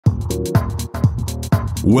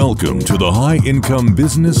Welcome to the High Income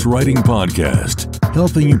Business Writing Podcast,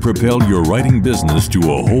 helping you propel your writing business to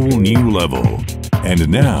a whole new level. And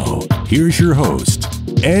now, here's your host,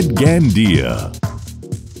 Ed Gandia.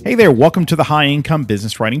 Hey there, welcome to the High Income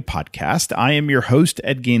Business Writing Podcast. I am your host,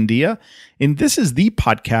 Ed Gandia, and this is the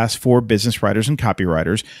podcast for business writers and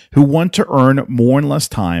copywriters who want to earn more in less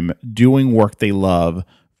time doing work they love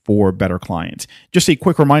for better clients. Just a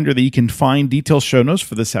quick reminder that you can find detailed show notes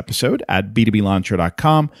for this episode at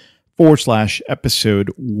b2blauncher.com/episode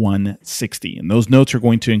 160. And those notes are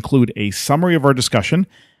going to include a summary of our discussion,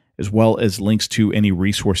 as well as links to any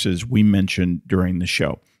resources we mentioned during the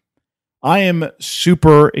show. I am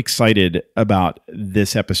super excited about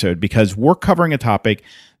this episode because we're covering a topic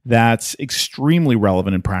that's extremely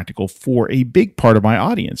relevant and practical for a big part of my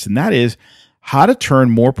audience, and that is how to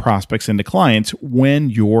turn more prospects into clients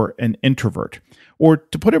when you're an introvert. Or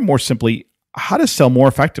to put it more simply, how to sell more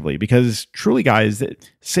effectively. Because truly, guys,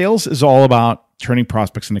 sales is all about turning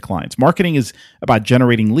prospects into clients. Marketing is about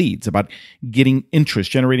generating leads, about getting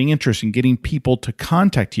interest, generating interest, and getting people to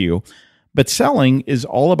contact you. But selling is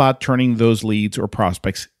all about turning those leads or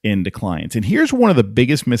prospects into clients. And here's one of the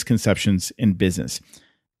biggest misconceptions in business.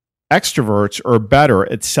 Extroverts are better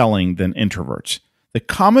at selling than introverts. The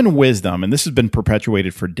common wisdom, and this has been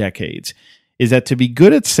perpetuated for decades, is that to be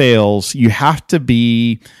good at sales, you have to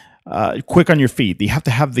be quick on your feet. You have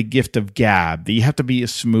to have the gift of gab. You have to be a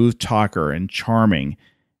smooth talker and charming.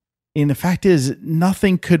 And the fact is,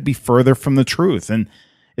 nothing could be further from the truth. And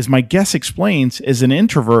as my guest explains, as an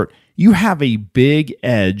introvert, you have a big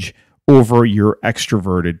edge over your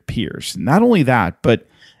extroverted peers. Not only that, but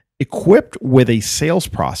equipped with a sales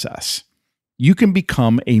process, you can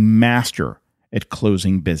become a master at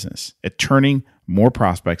closing business, at turning more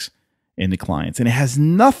prospects into clients. And it has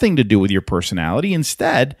nothing to do with your personality.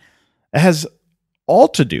 Instead, it has all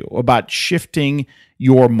to do about shifting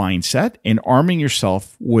your mindset and arming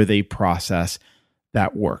yourself with a process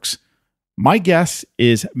that works. My guest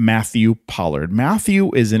is Matthew Pollard. Matthew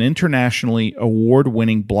is an internationally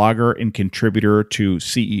award-winning blogger and contributor to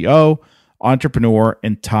CEO, Entrepreneur,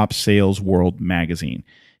 and Top Sales World magazine.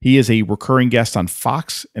 He is a recurring guest on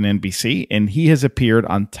Fox and NBC, and he has appeared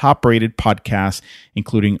on top-rated podcasts,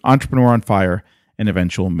 including Entrepreneur on Fire and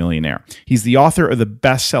Eventual Millionaire. He's the author of the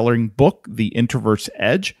best-selling book, The Introvert's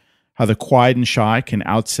Edge, How the Quiet and Shy Can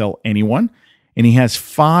Outsell Anyone, and he has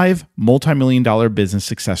 5 multimillion-dollar business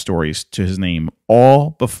success stories to his name,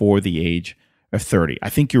 all before the age of 30. I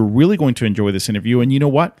think you're really going to enjoy this interview, and you know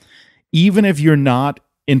what? Even if you're not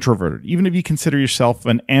introverted, even if you consider yourself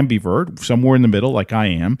an ambivert, somewhere in the middle like I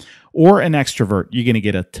am, or an extrovert, you're going to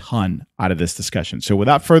get a ton out of this discussion. So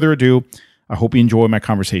without further ado, I hope you enjoy my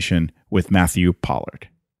conversation with Matthew Pollard.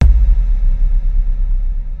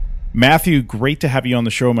 Matthew, great to have you on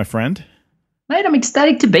the show, my friend. Mate, I'm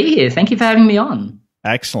ecstatic to be here. Thank you for having me on.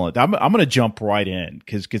 Excellent. I'm going to jump right in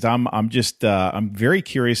because I'm very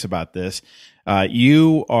curious about this.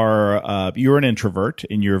 You're an introvert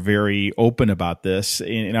and you're very open about this.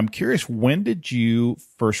 And I'm curious, when did you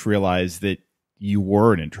first realize that you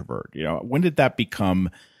were an introvert? You know, when did that become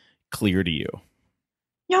clear to you?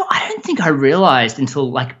 You know, I don't think I realized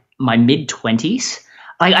until like my mid-20s.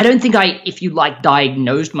 I don't think if you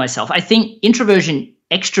diagnosed myself. I think introversion,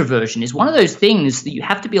 extroversion is one of those things that you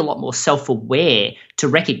have to be a lot more self-aware to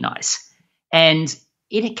recognize. And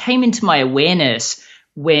it came into my awareness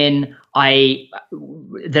when I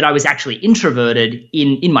was actually introverted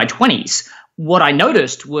in my 20s. What I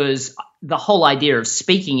noticed was the whole idea of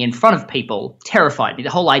speaking in front of people terrified me. The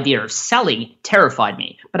whole idea of selling terrified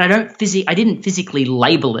me, but I didn't physically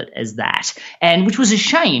label it as that, and which was a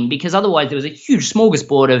shame because otherwise there was a huge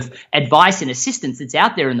smorgasbord of advice and assistance that's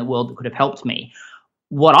out there in the world that could have helped me.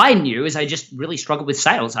 What I knew is I just really struggled with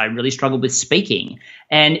sales. I really struggled with speaking.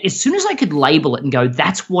 And as soon as I could label it and go,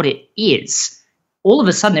 that's what it is, all of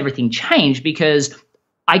a sudden everything changed because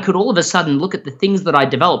I could all of a sudden look at the things that I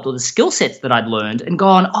developed or the skill sets that I'd learned and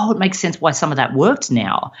gone, oh, it makes sense why some of that worked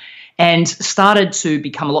now, and started to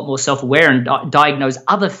become a lot more self-aware and diagnose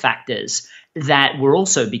other factors that were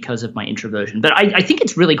also because of my introversion. But I think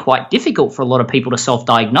it's really quite difficult for a lot of people to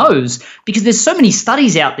self-diagnose because there's so many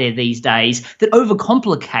studies out there these days that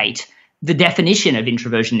overcomplicate the definition of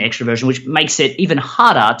introversion and extroversion, which makes it even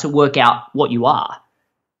harder to work out what you are.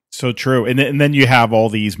 So true. And then you have all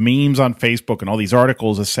these memes on Facebook and all these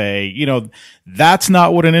articles that say, you know, that's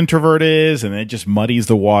not what an introvert is. And it just muddies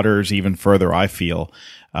the waters even further, I feel.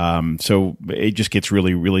 So it just gets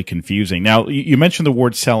really, really confusing. Now, you mentioned the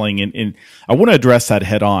word selling, and I want to address that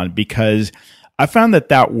head on because I found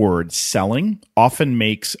that word selling often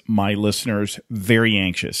makes my listeners very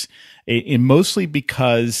anxious, and mostly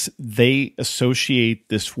because they associate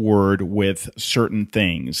this word with certain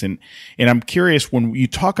things. And I'm curious, when you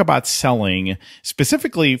talk about selling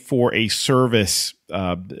specifically for a service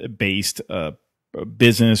based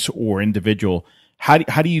business or individual, how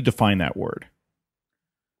do you define that word?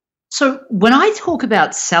 So when I talk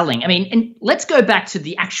about selling, I mean, and let's go back to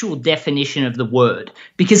the actual definition of the word,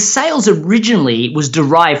 because sales originally was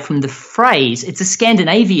derived from the phrase, it's a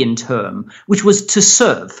Scandinavian term, which was to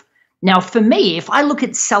serve. Now, for me, if I look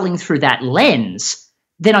at selling through that lens,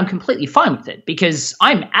 then I'm completely fine with it, because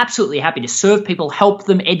I'm absolutely happy to serve people, help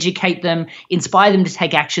them, educate them, inspire them to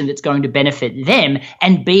take action that's going to benefit them,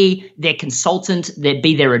 and be their consultant,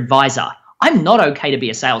 be their advisor. I'm not okay to be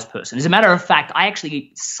a salesperson. As a matter of fact, I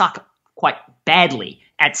actually suck quite badly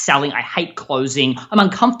at selling. I hate closing. I'm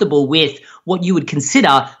uncomfortable with what you would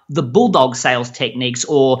consider the bulldog sales techniques,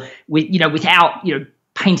 or without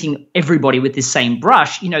painting everybody with this same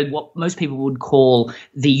brush, what most people would call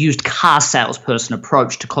the used car salesperson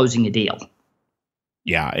approach to closing a deal.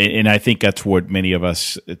 Yeah, and I think that's what many of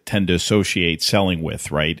us tend to associate selling with,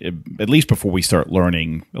 right? At least before we start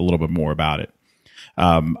learning a little bit more about it.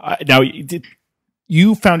 Now,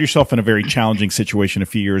 you found yourself in a very challenging situation a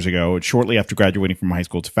few years ago, shortly after graduating from high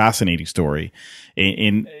school. It's a fascinating story.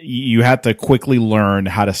 And you had to quickly learn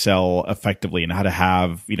how to sell effectively and how to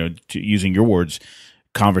have, using your words,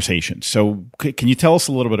 conversations. So can you tell us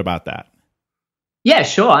a little bit about that? Yeah,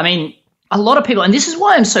 sure. I mean, a lot of people, and this is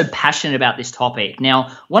why I'm so passionate about this topic.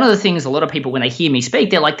 Now, one of the things a lot of people, when they hear me speak,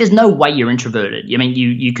 they're like, there's no way you're introverted. I mean,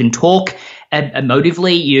 you can talk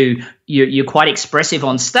emotively, you're quite expressive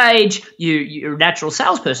on stage, you're a natural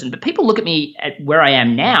salesperson. But people look at me at where I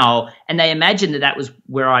am now, and they imagine that was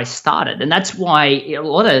where I started. And that's why a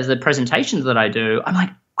lot of the presentations that I do, I'm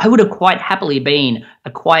like, I would have quite happily been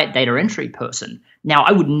a quiet data entry person. Now,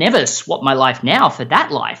 I would never swap my life now for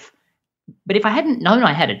that life. But if I hadn't known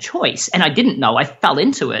I had a choice, and I didn't know, I fell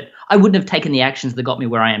into it, I wouldn't have taken the actions that got me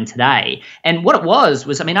where I am today. And what it was,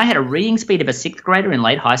 I had a reading speed of a sixth grader in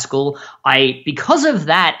late high school. Because of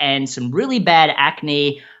that and some really bad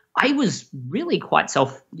acne, I was really quite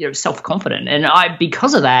self-confident. And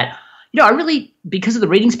because of that, because of the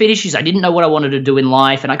reading speed issues, I didn't know what I wanted to do in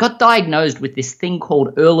life. And I got diagnosed with this thing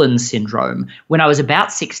called Erland's syndrome when I was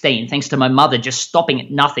about 16, thanks to my mother just stopping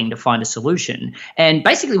at nothing to find a solution. And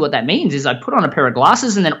basically what that means is I put on a pair of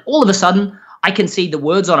glasses, and then all of a sudden I can see the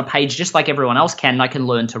words on a page just like everyone else can, and I can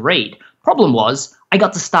learn to read. Problem was, I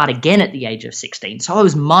got to start again at the age of 16, so I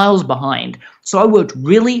was miles behind. So I worked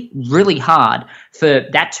really, really hard for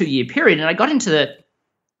that 2-year period, and I got into the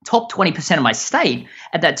top 20% of my state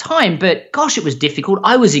at that time, but gosh, it was difficult.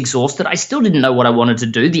 I was exhausted. I still didn't know what I wanted to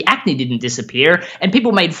do. The acne didn't disappear, and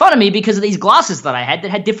people made fun of me because of these glasses that I had that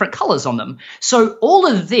had different colors on them. So all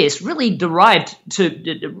of this really derived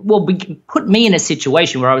put me in a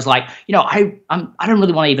situation where I was like, I don't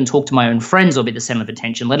really want to even talk to my own friends or be the center of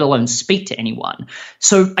attention, let alone speak to anyone.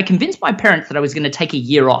 So I convinced my parents that I was going to take a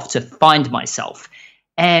year off to find myself.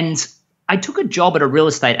 And I took a job at a real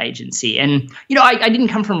estate agency, and I didn't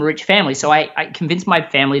come from a rich family, so I convinced my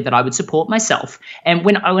family that I would support myself. And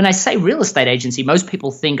when I say real estate agency, most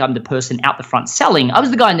people think I'm the person out the front selling. I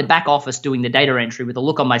was the guy in the back office doing the data entry with a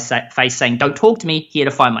look on my face saying, "Don't talk to me, here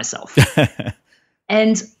to find myself."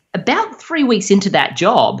 And about 3 weeks into that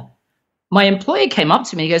job, my employer came up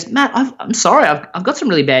to me and goes, "Matt, I'm sorry, I've got some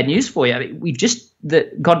really bad news for you. I mean, we've just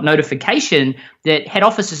got notification that head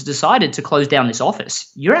office has decided to close down this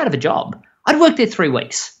office. You're out of a job." I'd worked there 3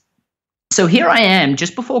 weeks. So here I am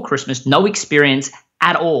just before Christmas, no experience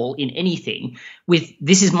at all in anything.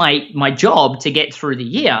 This is my job to get through the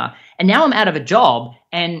year. And now I'm out of a job,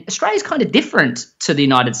 and Australia's kind of different to the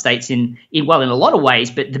United States in a lot of ways.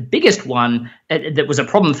 But the biggest one that was a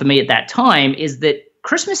problem for me at that time is that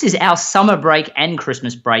Christmas is our summer break and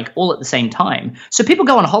Christmas break all at the same time. So people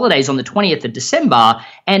go on holidays on the 20th of December,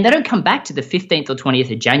 and they don't come back to the 15th or 20th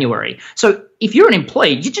of January. So if you're an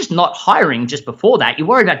employee, you're just not hiring just before that. You're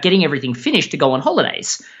worried about getting everything finished to go on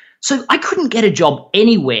holidays. So I couldn't get a job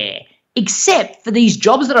anywhere except for these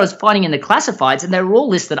jobs that I was finding in the classifieds, and they were all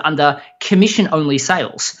listed under commission-only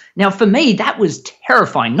sales. Now, for me, that was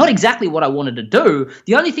terrifying. Not exactly what I wanted to do.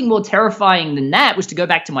 The only thing more terrifying than that was to go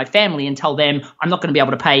back to my family and tell them I'm not going to be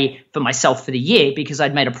able to pay for myself for the year because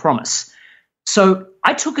I'd made a promise. So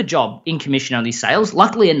I took a job in commission-only sales.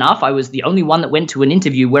 Luckily enough, I was the only one that went to an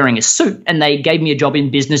interview wearing a suit, and they gave me a job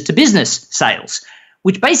in business-to-business sales,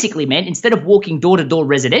 which basically meant instead of walking door-to-door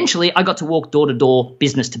residentially, I got to walk door-to-door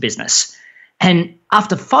business-to-business. And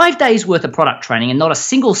after 5 days worth of product training and not a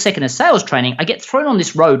single second of sales training, I get thrown on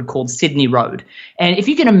this road called Sydney Road. And if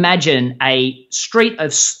you can imagine a street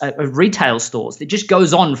of retail stores that just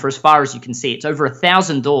goes on for as far as you can see, it's over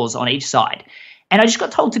 1,000 doors on each side. And I just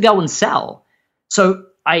got told to go and sell. So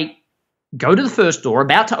I go to the first door,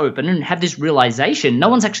 about to open, and have this realization, no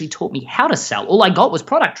one's actually taught me how to sell. All I got was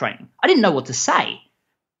product training. I didn't know what to say.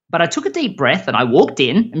 But I took a deep breath and I walked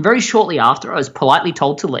in, and very shortly after, I was politely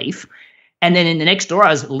told to leave. And then in the next door, I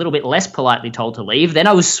was a little bit less politely told to leave. Then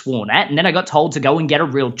I was sworn at, and then I got told to go and get a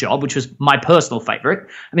real job, which was my personal favorite.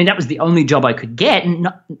 I mean, that was the only job I could get. And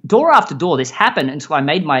door after door, this happened until I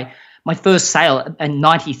made my first sale at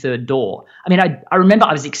 93rd door. I mean, I remember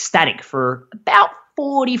I was ecstatic for about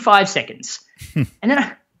 45 seconds. And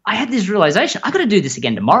then I had this realization, I got to do this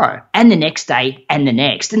again tomorrow and the next day and the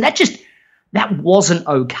next. And that wasn't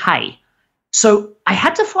okay. So I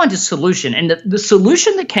had to find a solution. And the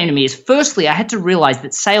solution that came to me is, firstly, I had to realize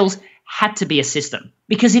that sales had to be a system.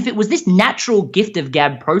 Because if it was this natural gift of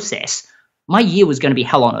gab process, my year was going to be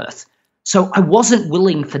hell on earth. So I wasn't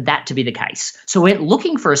willing for that to be the case. So I went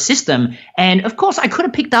looking for a system. And of course, I could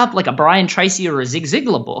have picked up like a Brian Tracy or a Zig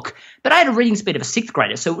Ziglar book, but I had a reading speed of a sixth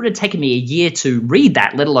grader. So it would have taken me a year to read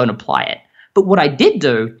that, let alone apply it. But what I did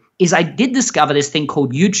do is I did discover this thing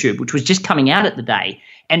called YouTube, which was just coming out at the day.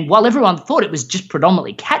 And while everyone thought it was just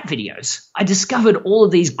predominantly cat videos, I discovered all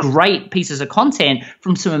of these great pieces of content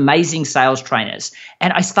from some amazing sales trainers.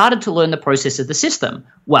 And I started to learn the process of the system.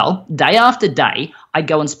 Well, day after day, I'd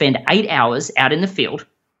go and spend 8 hours out in the field,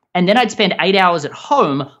 and then I'd spend 8 hours at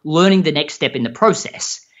home learning the next step in the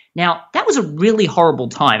process. Now, that was a really horrible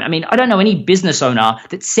time. I mean, I don't know any business owner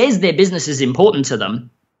that says their business is important to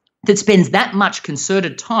them that spends that much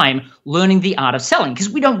concerted time learning the art of selling, because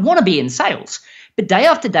we don't want to be in sales. But day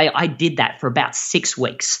after day, I did that for about 6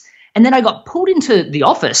 weeks. And then I got pulled into the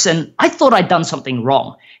office and I thought I'd done something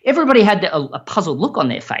wrong. Everybody had a puzzled look on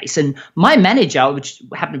their face. And my manager, which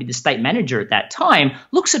happened to be the state manager at that time,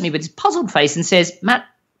 looks at me with his puzzled face and says, "Matt,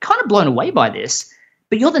 kind of blown away by this,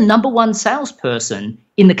 but you're the number one salesperson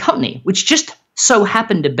in the company," which just so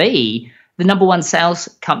happened to be the number one sales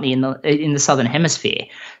company in the Southern Hemisphere.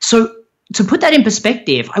 So to put that in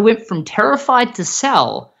perspective, I went from terrified to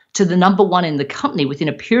sell to the number one in the company within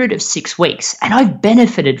a period of 6 weeks. And I've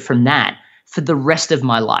benefited from that for the rest of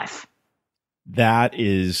my life. That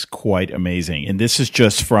is quite amazing. And this is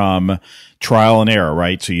just from trial and error,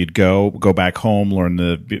 right? So you'd go back home, learn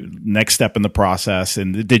the next step in the process.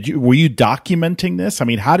 And were you documenting this? I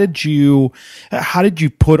mean, how did you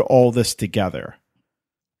put all this together?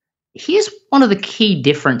 Here's one of the key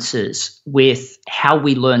differences with how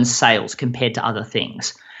we learn sales compared to other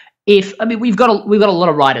things. We've got a lot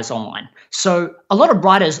of writers online. So a lot of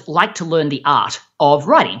writers like to learn the art of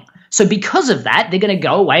writing. So because of that, they're going to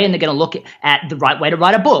go away and they're going to look at the right way to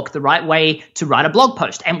write a book, the right way to write a blog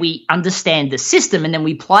post. And we understand the system, and then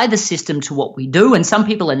we apply the system to what we do. And some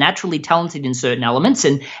people are naturally talented in certain elements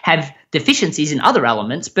and have deficiencies in other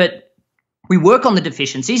elements, but we work on the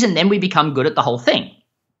deficiencies and then we become good at the whole thing.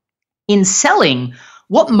 In selling,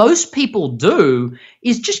 what most people do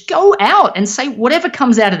is just go out and say whatever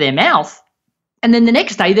comes out of their mouth, and then the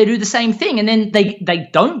next day they do the same thing, and then they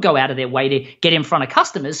don't go out of their way to get in front of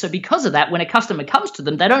customers. So because of that, when a customer comes to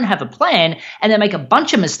them, they don't have a plan and they make a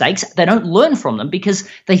bunch of mistakes. They don't learn from them because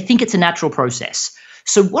they think it's a natural process.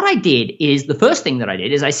 So what I did is, the first thing that I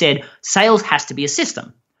did is I said, sales has to be a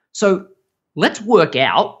system. So let's work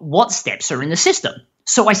out what steps are in the system.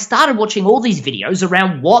 So I started watching all these videos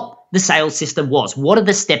around what the sales system was. What are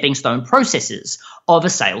the stepping stone processes of a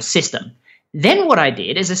sales system? Then what I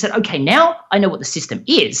did is I said, okay, now I know what the system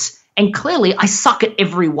is, and clearly I suck at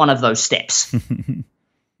every one of those steps.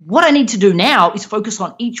 What I need to do now is focus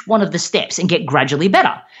on each one of the steps and get gradually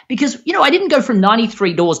better. Because, I didn't go from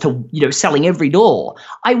 93 doors to, selling every door.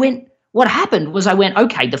 What happened was I went,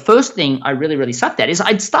 okay, the first thing I really, really sucked at is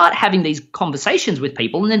I'd start having these conversations with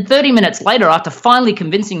people, and then 30 minutes later, after finally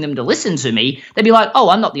convincing them to listen to me, they'd be like, "Oh,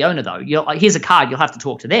 I'm not the owner though. Here's a card, you'll have to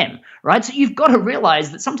talk to them," right? So you've got to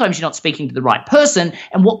realize that sometimes you're not speaking to the right person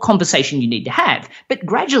and what conversation you need to have. But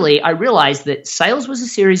gradually, I realized that sales was a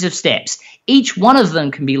series of steps. Each one of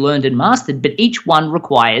them can be learned and mastered, but each one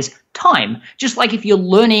requires time. Just like if you're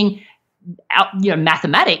learning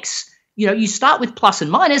mathematics, you start with plus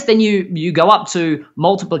and minus, then you go up to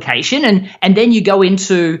multiplication, and then you go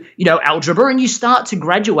into, algebra, and you start to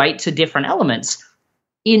graduate to different elements.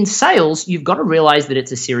 In sales, you've got to realize that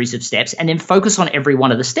it's a series of steps and then focus on every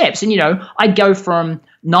one of the steps. And, I'd go from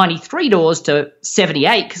 93 doors to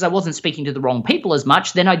 78 because I wasn't speaking to the wrong people as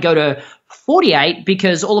much. Then I'd go to 48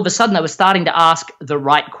 because all of a sudden I was starting to ask the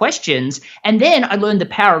right questions. And then I learned the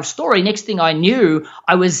power of story. Next thing I knew,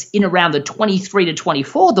 I was in around the 23 to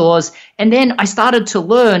 24 doors. And then I started to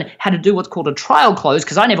learn how to do what's called a trial close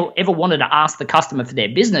because I never ever wanted to ask the customer for their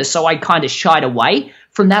business. So I kind of shied away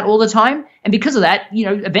from that all the time. And because of that,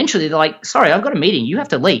 eventually they're like, sorry, I've got a meeting. You have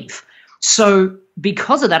to leave. So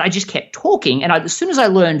because of that, I just kept talking. And as soon as I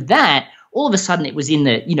learned that, all of a sudden it was in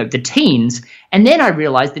the teens. And then I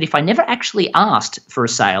realized that if I never actually asked for a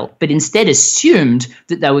sale, but instead assumed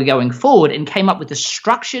that they were going forward and came up with a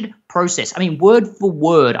structured process, word for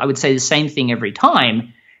word, I would say the same thing every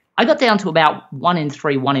time, I got down to about 1 in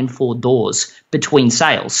 3, 1 in 4 doors between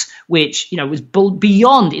sales, which, was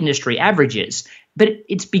beyond industry averages. But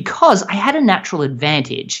it's because I had a natural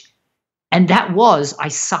advantage, and that was I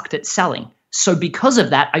sucked at selling. So because of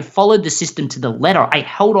that, I followed the system to the letter. I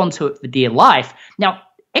held on to it for dear life. Now,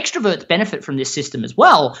 extroverts benefit from this system as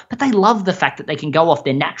well, but they love the fact that they can go off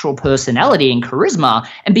their natural personality and charisma.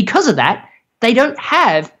 And because of that, they don't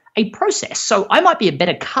have a process. So I might be a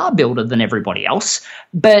better car builder than everybody else,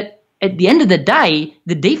 but at the end of the day,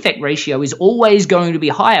 the defect ratio is always going to be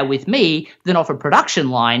higher with me than off a production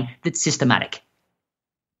line that's systematic.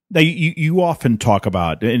 Now, you often talk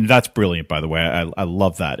about, and that's brilliant, by the way. I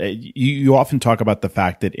love that. You often talk about the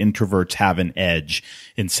fact that introverts have an edge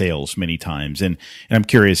in sales many times. And I'm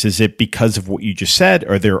curious, is it because of what you just said?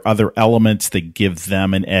 Are there other elements that give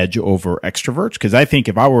them an edge over extroverts? Because I think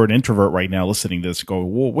if I were an introvert right now listening to this, go,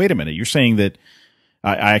 well, wait a minute. You're saying that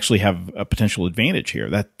I actually have a potential advantage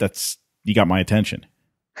here. That's you got my attention.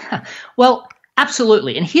 Well,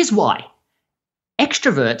 absolutely. And here's why.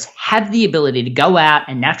 Extroverts have the ability to go out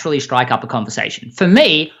and naturally strike up a conversation. For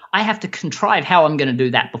me, I have to contrive how I'm going to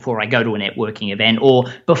do that before I go to a networking event or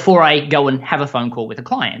before I go and have a phone call with a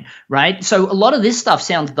client, right? So a lot of this stuff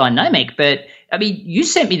sounds dynamic, but you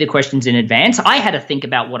sent me the questions in advance. I had to think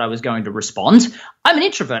about what I was going to respond. I'm an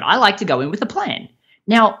introvert. I like to go in with a plan.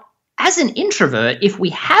 Now, as an introvert, if we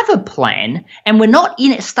have a plan and we're not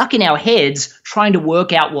stuck in our heads trying to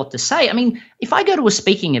work out what to say, if I go to a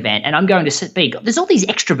speaking event and I'm going to speak, there's all these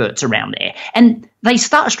extroverts around there and they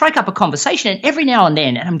strike up a conversation, and every now and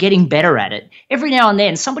then, and I'm getting better at it, every now and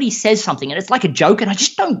then somebody says something and it's like a joke and I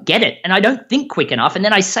just don't get it and I don't think quick enough and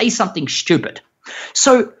then I say something stupid.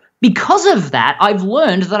 So because of that, I've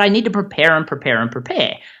learned that I need to prepare and prepare and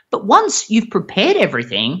prepare. But once you've prepared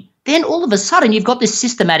everything, then all of a sudden you've got this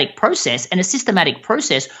systematic process, and a systematic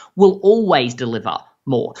process will always deliver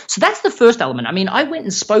more. So that's the first element. I went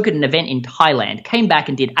and spoke at an event in Thailand, came back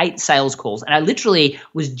and did 8 sales calls, and I literally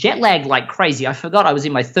was jet lagged like crazy. I forgot I was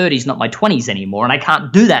in my 30s, not my 20s anymore, and I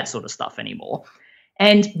can't do that sort of stuff anymore.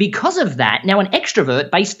 And because of that, now an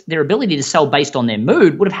extrovert, their ability to sell based on their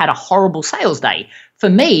mood, would have had a horrible sales day. For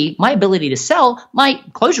me, my ability to sell, my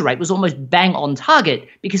closure rate was almost bang on target,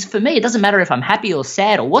 because for me, it doesn't matter if I'm happy or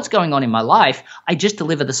sad or what's going on in my life, I just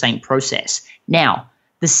deliver the same process. Now,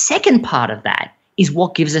 the second part of that is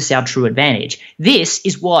what gives us our true advantage. This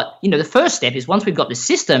is what, the first step is once we've got the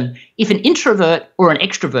system, if an introvert or an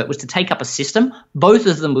extrovert was to take up a system, both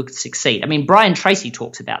of them would succeed. Brian Tracy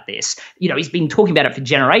talks about this. He's been talking about it for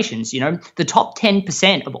generations. The top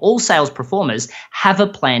 10% of all sales performers have a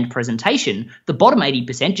planned presentation. The bottom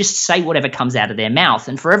 80% just say whatever comes out of their mouth.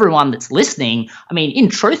 And for everyone that's listening, in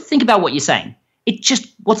truth, think about what you're saying. It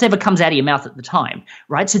just, whatever comes out of your mouth at the time,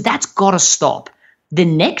 right? So that's got to stop. The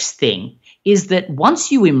next thing is that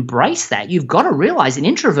once you embrace that, you've got to realize an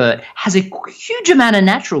introvert has a huge amount of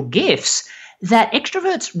natural gifts that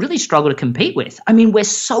extroverts really struggle to compete with. We're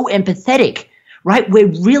so empathetic, right? We're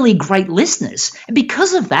really great listeners. And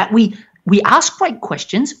because of that, we ask great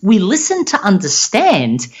questions, we listen to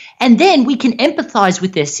understand, and then we can empathize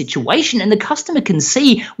with their situation, and the customer can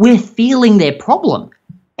see we're feeling their problem.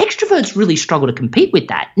 Extroverts really struggle to compete with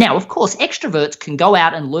that. Now, of course, extroverts can go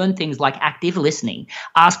out and learn things like active listening,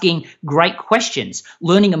 asking great questions,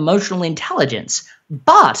 learning emotional intelligence.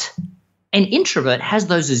 But an introvert has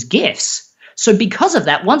those as gifts. So because of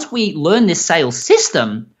that, once we learn this sales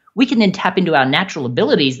system, we can then tap into our natural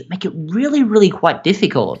abilities that make it really, really quite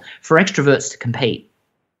difficult for extroverts to compete.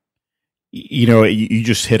 You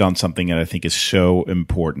just hit on something that I think is so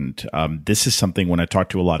important. This is something when I talk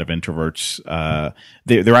to a lot of introverts,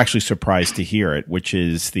 they're actually surprised to hear it, which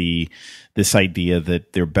is this idea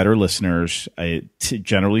that they're better listeners.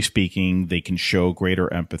 Generally speaking, they can show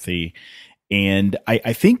greater empathy. And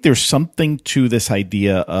I think there's something to this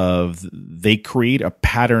idea of they create a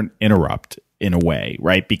pattern interrupt in a way,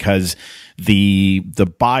 right? Because the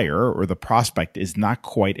buyer or the prospect is not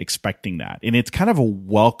quite expecting that. And it's kind of a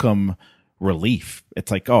welcome relief.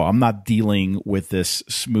 It's like, oh, I'm not dealing with this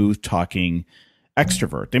smooth talking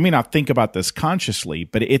extrovert. They may not think about this consciously,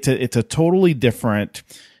 but it's a totally different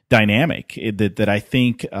dynamic that I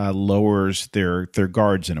think lowers their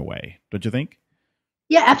guards in a way. Don't you think?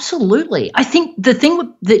 Yeah, absolutely. I think the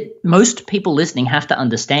thing that most people listening have to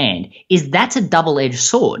understand is that's a double-edged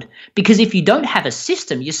sword, because if you don't have a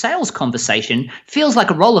system, your sales conversation feels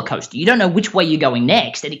like a roller coaster. You don't know which way you're going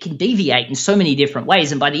next, and it can deviate in so many different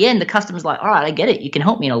ways. And by the end, the customer's like, all right, I get it. You can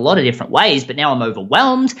help me in a lot of different ways, but now I'm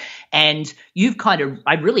overwhelmed. And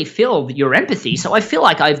I really feel your empathy. So I feel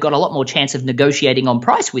like I've got a lot more chance of negotiating on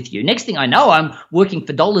price with you. Next thing I know, I'm working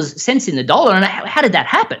for cents in the dollar. And how did that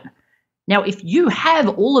happen? Now, if you have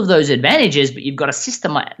all of those advantages, but you've got a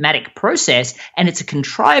systematic process and it's a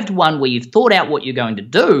contrived one where you've thought out what you're going to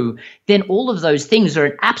do, then all of those things are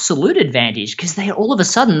an absolute advantage, because they all of a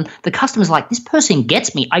sudden, the customer's like, this person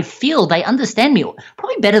gets me. I feel they understand me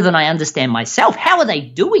probably better than I understand myself. How are they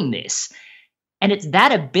doing this? And it's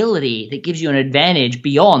that ability that gives you an advantage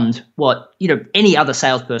beyond what, any other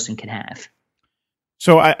salesperson can have.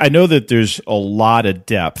 So I know that there's a lot of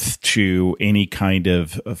depth to any kind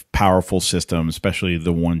of powerful system, especially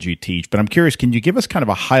the ones you teach. But I'm curious, can you give us kind of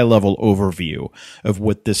a high-level overview of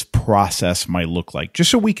what this process might look like, just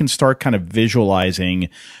so we can start kind of visualizing,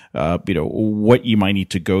 what you might need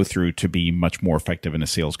to go through to be much more effective in a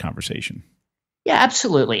sales conversation? Yeah,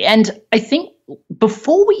 absolutely. And I think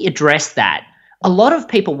before we address that, a lot of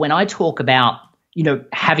people, when I talk about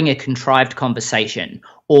having a contrived conversation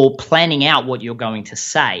or planning out what you're going to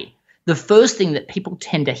say, the first thing that people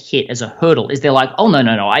tend to hit as a hurdle is they're like, oh, no,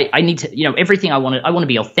 I need to, everything I want to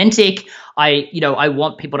be authentic. I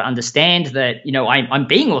want people to understand that, I'm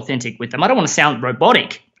being authentic with them. I don't want to sound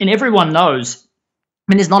robotic. And everyone knows,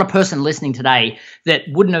 there's not a person listening today that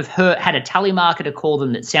wouldn't have had a telemarketer call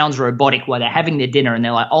them that sounds robotic while they're having their dinner and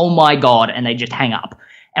they're like, oh my God, and they just hang up.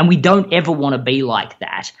 And we don't ever want to be like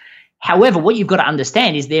that. However, what you've got to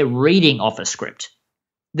understand is they're reading off a script.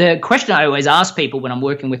 The question I always ask people when I'm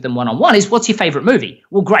working with them one-on-one is, what's your favorite movie?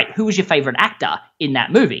 Well, great. Who was your favorite actor in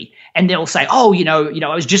that movie? And they'll say, oh,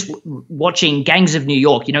 I was just watching Gangs of New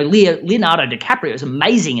York. Leonardo DiCaprio is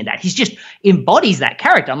amazing in that. He just embodies that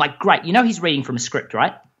character. I'm like, great. He's reading from a script,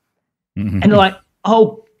 right? Mm-hmm. And they're like,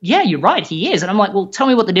 oh, yeah, you're right. He is. And I'm like, well, tell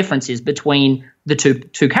me what the difference is between the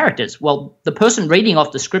two characters. Well, the person reading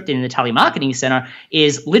off the script in the telemarketing center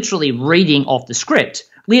is literally reading off the script.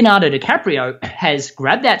 Leonardo DiCaprio has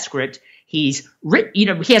grabbed that script. He's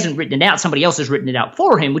written, he hasn't written it out. Somebody else has written it out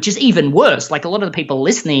for him, which is even worse. Like a lot of the people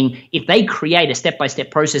listening, if they create a step-by-step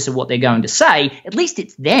process of what they're going to say, at least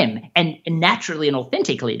it's them and naturally and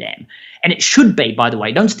authentically them. And it should be, by the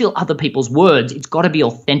way. Don't steal other people's words. It's got to be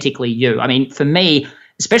authentically you. For me,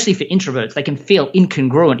 especially for introverts, they can feel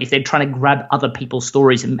incongruent if they're trying to grab other people's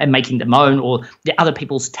stories and making them own, or the other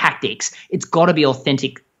people's tactics. It's got to be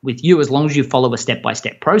authentic with you as long as you follow a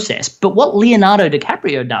step-by-step process. But what Leonardo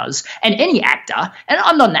DiCaprio does, and any actor, and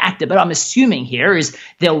I'm not an actor, but I'm assuming here, is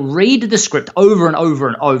they'll read the script over and over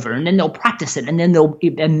and over, and then they'll practice it, and then they'll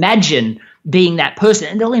imagine being that person,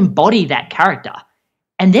 and they'll embody that character.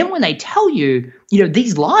 And then when they tell you,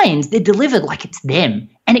 these lines, they're delivered like it's them,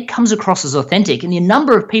 and it comes across as authentic. And the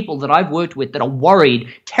number of people that I've worked with that are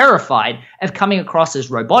worried, terrified of coming across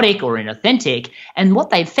as robotic or inauthentic, and what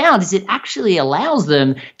they've found is it actually allows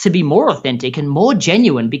them to be more authentic and more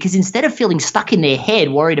genuine, because instead of feeling stuck in their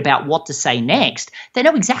head worried about what to say next, they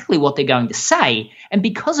know exactly what they're going to say. And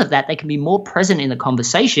because of that, they can be more present in the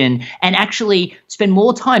conversation and actually spend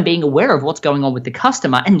more time being aware of what's going on with the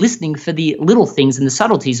customer and listening for the little things and the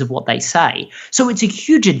subtleties of what they say. So it's a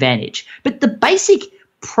huge advantage. But the basic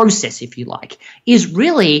process, if you like, is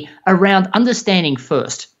really around understanding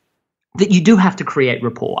first that you do have to create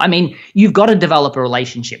rapport. You've got to develop a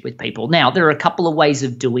relationship with people. Now, there are a couple of ways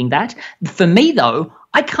of doing that. For me, though,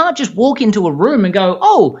 I can't just walk into a room and go,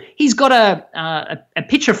 oh, he's got a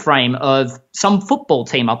picture frame of some football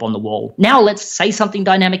team up on the wall. Now let's say something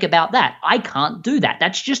dynamic about that. I can't do that.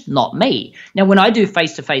 That's just not me. Now, when I do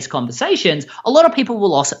face-to-face conversations, a lot of people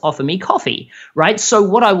will offer me coffee, right? So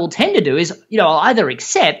what I will tend to do is, I'll either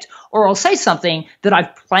accept or I'll say something that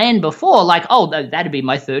I've planned before, like, oh, that'd be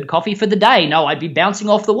my third coffee for the day. No, I'd be bouncing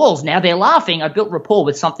off the walls. Now they're laughing. I built rapport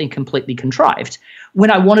with something completely contrived.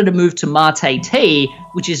 When I wanted to move to mate tea,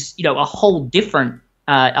 which is, a whole different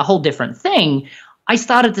thing, I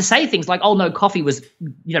started to say things like, oh, no, coffee was,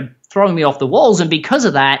 throwing me off the walls. And because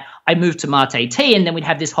of that, I moved to mate tea. And then we'd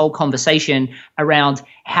have this whole conversation around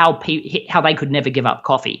how they could never give up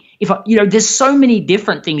coffee. There's so many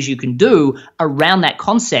different things you can do around that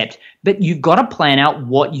concept, but you've got to plan out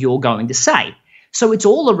what you're going to say. So it's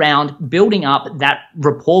all around building up that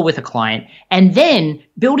rapport with a client and then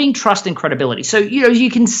building trust and credibility. So, you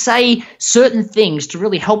can say certain things to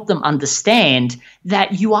really help them understand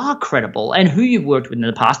that you are credible and who you've worked with in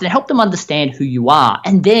the past, and help them understand who you are.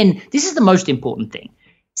 And then this is the most important thing: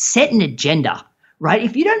 set an agenda. Right?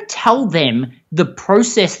 If you don't tell them the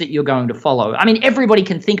process that you're going to follow, I mean, everybody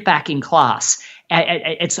can think back in class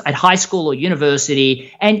at high school or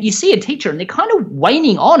university, and you see a teacher and they're kind of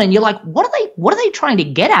waning on, and you're like, what are they trying to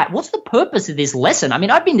get at? What's the purpose of this lesson? I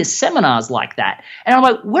mean, I've been to seminars like that, and I'm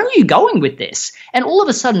like, where are you going with this? And all of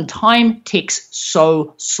a sudden, time ticks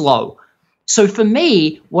so slow. So for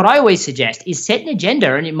me, what I always suggest is set an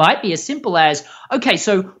agenda, and it might be as simple as, okay,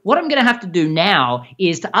 so what I'm going to have to do now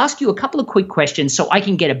is to ask you a couple of quick questions so I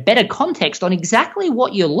can get a better context on exactly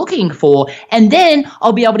what you're looking for, and then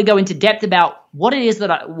I'll be able to go into depth about what it is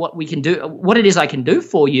that what it is I can do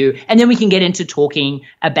for you, and then we can get into talking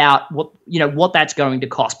about what that's going to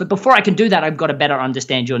cost. But before I can do that, I've got to better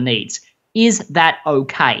understand your needs. Is that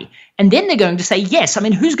okay? And then they're going to say yes. I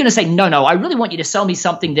mean, who's going to say, no, I really want you to sell me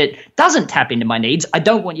something that doesn't tap into my needs. I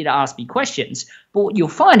don't want you to ask me questions. But what you'll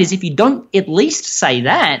find is if you don't at least say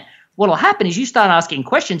that, what will happen is you start asking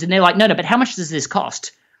questions and they're like, no, but how much does this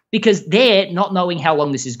cost? Because they're not knowing how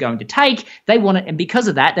long this is going to take. They want it, and because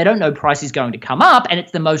of that, they don't know price is going to come up, and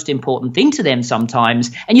it's the most important thing to them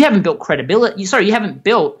sometimes. And you haven't built credibility. You haven't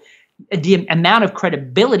built the amount of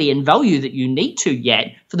credibility and value that you need to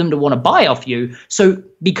yet for them to want to buy off you. So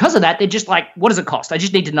because of that, they're just like, what does it cost? I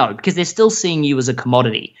just need to know, because they're still seeing you as a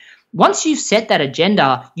commodity. Once you've set that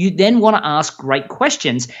agenda, you then want to ask great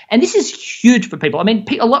questions. And this is huge for people. I mean,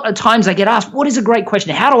 a lot of times I get asked, what is a great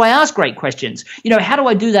question? How do I ask great questions? How do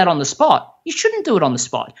I do that on the spot? You shouldn't do it on the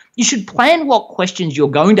spot. You should plan what questions you're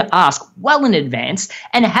going to ask well in advance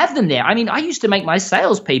and have them there. I mean, I used to make my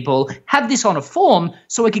salespeople have this on a form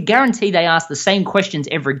so I could guarantee they ask the same questions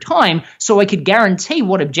every time, so I could guarantee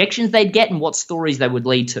what objections they'd get and what stories they would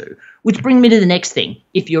lead to. Which brings me to the next thing.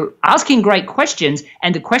 If you're asking great questions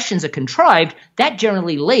and the questions are contrived, that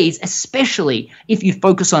generally leads, especially if you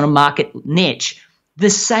focus on a market niche, the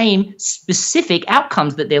same specific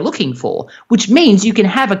outcomes that they're looking for, which means you can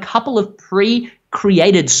have a couple of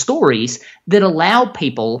pre-created stories that allow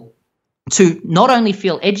people to not only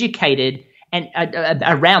feel educated and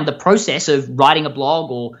around the process of writing a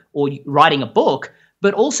blog or writing a book,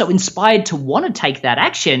 but also inspired to want to take that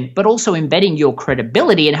action, but also embedding your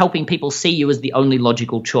credibility and helping people see you as the only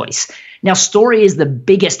logical choice. Now, story is the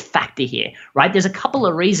biggest factor here, right? There's a couple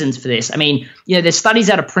of reasons for this. I mean, there's studies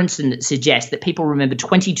out of Princeton that suggest that people remember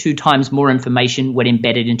 22 times more information when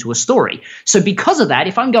embedded into a story. So because of that,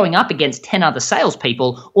 if I'm going up against 10 other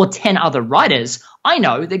salespeople or 10 other writers, I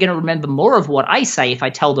know they're going to remember more of what I say if I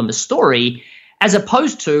tell them a story, as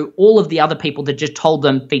opposed to all of the other people that just told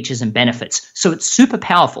them features and benefits. So it's super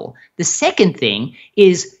powerful. The second thing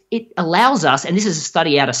is it allows us, and this is a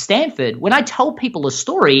study out of Stanford, when I tell people a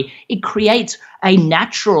story, it creates a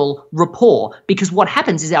natural rapport, because what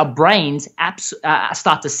happens is our brains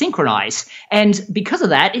start to synchronize. And because of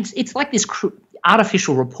that, it's like this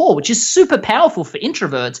artificial rapport, which is super powerful for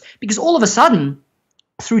introverts, because all of a sudden,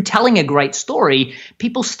 through telling a great story,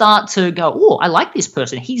 people start to go, oh, I like this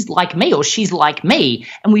person. He's like me or she's like me.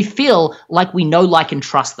 And we feel like we know, like, and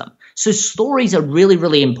trust them. So stories are really,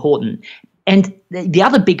 really important. And the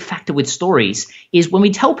other big factor with stories is when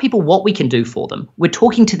we tell people what we can do for them, we're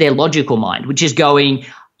talking to their logical mind, which is going,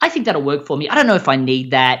 I think that'll work for me. I don't know if I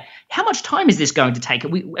need that. How much time is this going to take?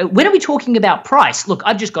 When are we talking about price? Look,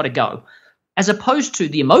 I've just got to go. As opposed to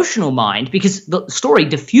the emotional mind, because the story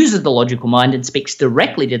diffuses the logical mind and speaks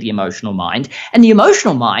directly to the emotional mind. And the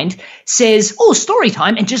emotional mind says, oh, story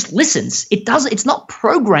time, and just listens. It's not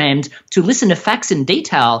programmed to listen to facts in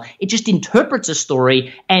detail. It just interprets a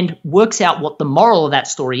story and works out what the moral of that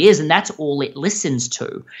story is, and that's all it listens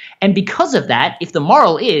to. And because of that, if the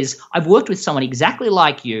moral is, I've worked with someone exactly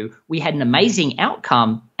like you, we had an amazing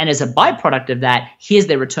outcome, and as a byproduct of that, here's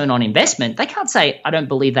their return on investment, they can't say, I don't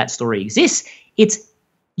believe that story exists. It's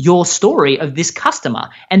your story of this customer.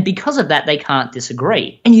 And because of that, they can't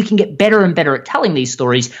disagree. And you can get better and better at telling these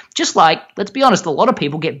stories, just like, let's be honest, a lot of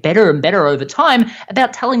people get better and better over time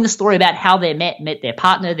about telling the story about how they met their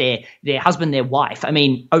partner, their husband, their wife. I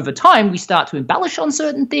mean, over time, we start to embellish on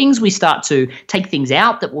certain things. We start to take things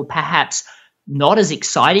out that will perhaps not as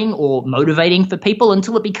exciting or motivating for people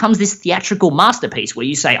until it becomes this theatrical masterpiece where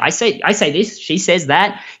you say, I say this, she says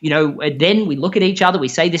that, then we look at each other, we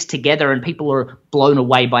say this together, and people are blown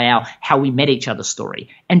away by how we met each other's story.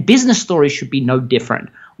 And business stories should be no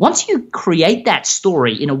different. Once you create that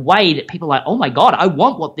story in a way that people are like, oh my God, I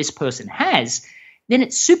want what this person has, then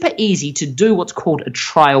it's super easy to do what's called a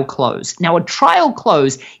trial close. Now, a trial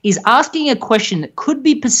close is asking a question that could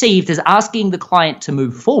be perceived as asking the client to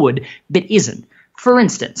move forward, but isn't. For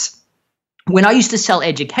instance, when I used to sell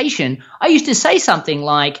education, I used to say something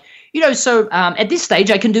like, at this stage,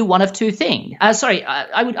 I can do one of two things.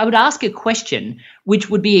 I would ask a question which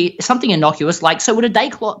would be something innocuous, like, so would a day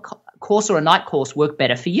course or a night course work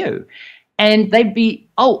better for you? And they'd be,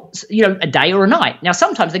 a day or a night. Now,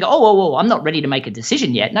 sometimes they go, I'm not ready to make a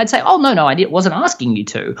decision yet. And I'd say, no, I wasn't asking you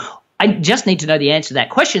to. I just need to know the answer to that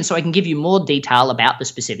question so I can give you more detail about the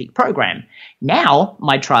specific program. Now,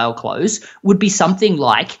 my trial close would be something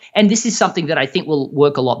like, and this is something that I think will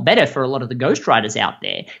work a lot better for a lot of the ghostwriters out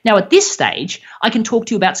there. Now, at this stage, I can talk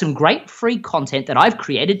to you about some great free content that I've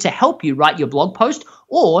created to help you write your blog post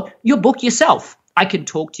or your book yourself. I can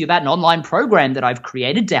talk to you about an online program that I've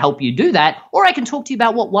created to help you do that, or I can talk to you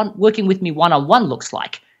about what working with me one-on-one looks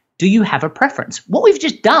like. Do you have a preference? What we've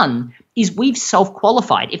just done is we've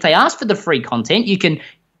self-qualified. If they ask for the free content, you can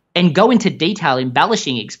and go into detail,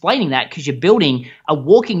 embellishing, explaining that, because you're building a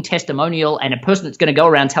walking testimonial and a person that's going to go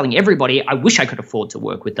around telling everybody, I wish I could afford to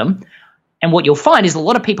work with them. And what you'll find is a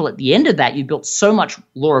lot of people at the end of that, you built so much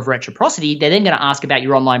law of reciprocity, they're then going to ask about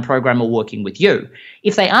your online program or working with you.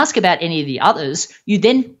 If they ask about any of the others, you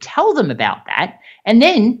then tell them about that. And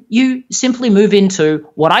then you simply move into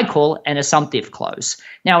what I call an assumptive close.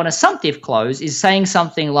 Now, an assumptive close is saying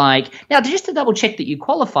something like, now, just to double check that you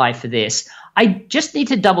qualify for this, I just need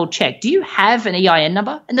to double check. Do you have an EIN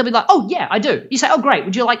number? And they'll be like, oh, yeah, I do. You say, oh, great.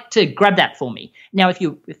 Would you like to grab that for me? Now, if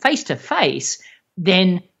you're face to face,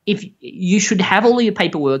 then if you should have all of your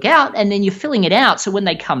paperwork out and then you're filling it out. So when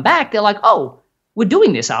they come back, they're like, oh, we're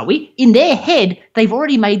doing this, are we? In their head, they've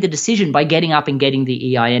already made the decision by getting up and getting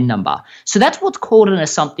the EIN number. So that's what's called an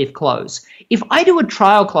assumptive close. If I do a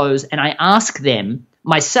trial close and I ask them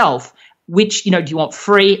myself, which, do you want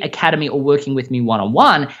free, academy, or working with me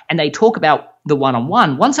one-on-one? And they talk about the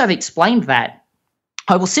one-on-one. Once I've explained that,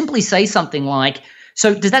 I will simply say something like,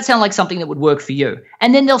 so does that sound like something that would work for you?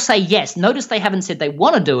 And then they'll say yes. Notice they haven't said they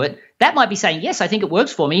want to do it. That might be saying, yes, I think it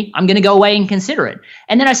works for me. I'm going to go away and consider it.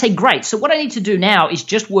 And then I say, great. So what I need to do now is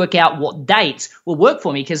just work out what dates will work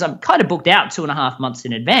for me, because I'm kind of booked out 2.5 months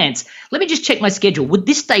in advance. Let me just check my schedule. Would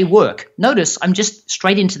this day work? Notice I'm just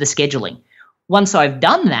straight into the scheduling. Once I've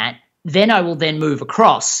done that, then I will then move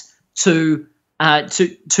across to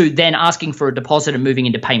then asking for a deposit and moving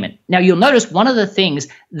into payment. Now, you'll notice one of the things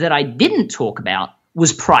that I didn't talk about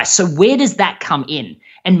was price. So where does that come in?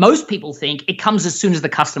 And most people think it comes as soon as the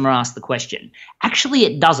customer asks the question. Actually,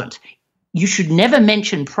 it doesn't. You should never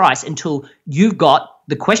mention price until you've got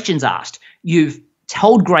the questions asked. You've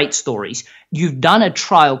told great stories. You've done a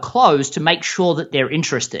trial close to make sure that they're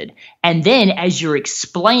interested. And then as you're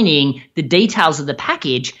explaining the details of the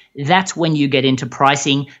package, that's when you get into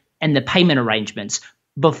pricing and the payment arrangements.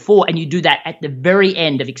 And you do that at the very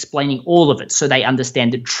end of explaining all of it, so they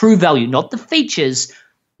understand the true value, not the features,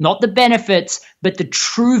 not the benefits, but the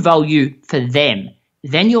true value for them.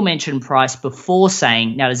 Then you'll mention price before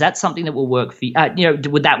saying, now, is that something that will work for you?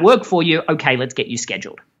 Would that work for you? Okay, let's get you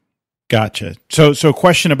scheduled. Gotcha. So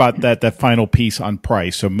question about that final piece on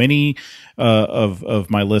price. So many of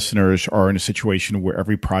my listeners are in a situation where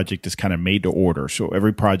every project is kind of made to order. So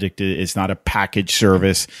every project is not a package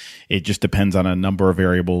service. It just depends on a number of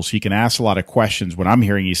variables. You can ask a lot of questions. What I'm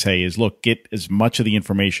hearing you say is, look, get as much of the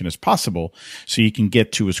information as possible so you can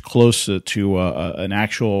get to as close to an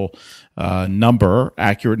actual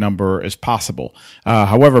accurate number as possible.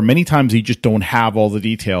 However, many times you just don't have all the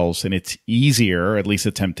details, and it's easier, at least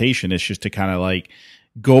the temptation is just to kind of like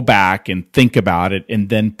go back and think about it and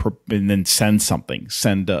then send something,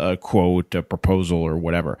 send a quote, a proposal, or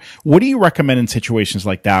whatever. What do you recommend in situations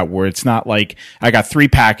like that where it's not like I got 3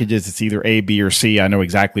 packages, it's either A, B, or C, I know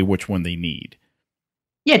exactly which one they need?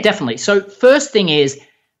 Yeah, definitely. So first thing is,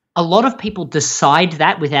 a lot of people decide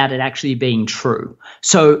that without it actually being true.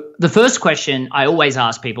 So the first question I always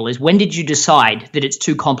ask people is, when did you decide that it's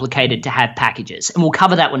too complicated to have packages? And we'll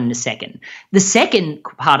cover that one in a second. The second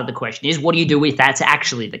part of the question is, what do you do if that's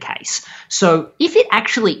actually the case? So if it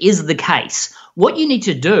actually is the case, what you need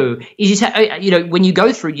to do is you say, when you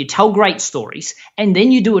go through, you tell great stories, and then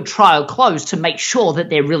you do a trial close to make sure that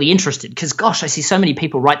they're really interested. Because, gosh, I see so many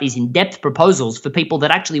people write these in-depth proposals for people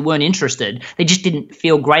that actually weren't interested. They just didn't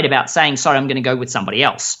feel great about saying, sorry, I'm going to go with somebody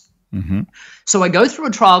else. Mm-hmm. So I go through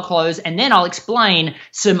a trial close, and then I'll explain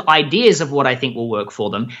some ideas of what I think will work for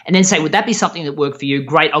them, and then say, would that be something that worked for you?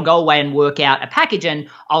 Great, I'll go away and work out a package, and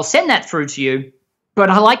I'll send that through to you. But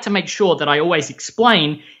I like to make sure that I always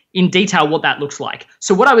explain in detail what that looks like.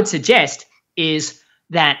 So what I would suggest is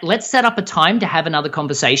that let's set up a time to have another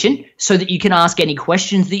conversation so that you can ask any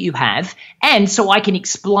questions that you have, and so I can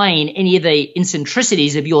explain any of the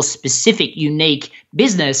eccentricities of your specific, unique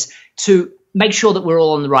business to make sure that we're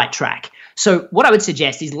all on the right track. So what I would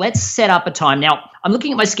suggest is let's set up a time. Now, I'm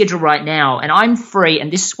looking at my schedule right now, and I'm free,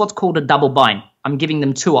 and this is what's called a double bind. I'm giving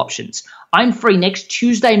them two options. I'm free next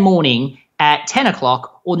Tuesday morning at 10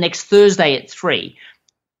 o'clock or next Thursday at 3.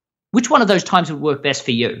 Which one of those times would work best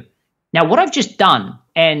for you? Now, what I've just done,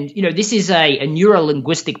 and this is a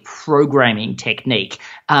neuro-linguistic programming technique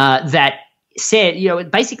that said,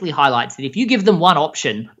 it basically highlights that if you give them one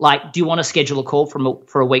option, like, do you want to schedule a call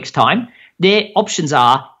for a week's time? Their options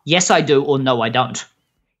are, yes, I do, or no, I don't.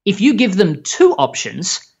 If you give them two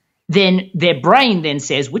options, then their brain then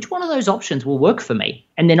says, which one of those options will work for me?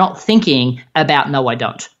 And they're not thinking about, no, I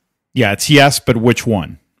don't. Yeah, it's yes, but which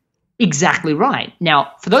one? Exactly right.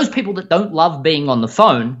 Now, for those people that don't love being on the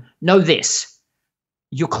phone, know this.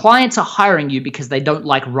 Your clients are hiring you because they don't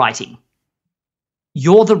like writing.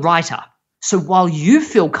 You're the writer. So while you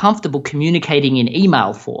feel comfortable communicating in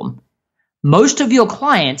email form, most of your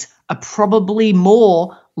clients are probably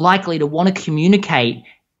more likely to want to communicate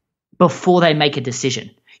before they make a decision.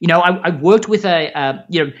 I worked with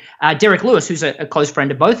Derek Lewis, who's a close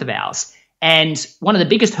friend of both of ours. And one of the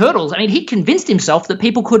biggest hurdles, he convinced himself that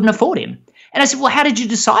people couldn't afford him. And I said, well, how did you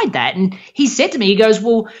decide that? And he said to me, he goes,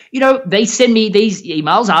 well, they send me these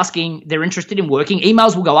emails asking they're interested in working.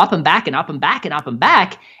 Emails will go up and back and up and back and up and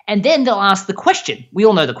back. And then they'll ask the question. We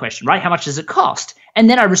all know the question, right? How much does it cost? And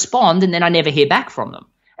then I respond, and then I never hear back from them.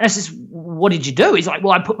 And I says, what did you do? He's like,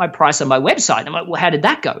 well, I put my price on my website. And I'm like, well, how did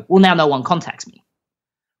that go? Well, now no one contacts me,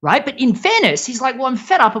 right? But in fairness, he's like, well, I'm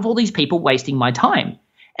fed up of all these people wasting my time.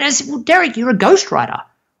 And I said, well, Derek, you're a ghostwriter,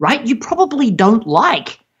 right? You probably don't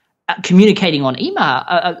like communicating on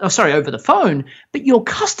over the phone, but your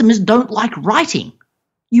customers don't like writing.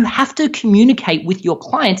 You have to communicate with your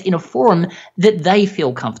clients in a forum that they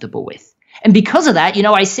feel comfortable with. And because of that,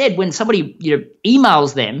 I said when somebody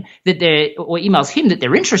emails them or emails him that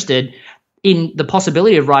they're interested in the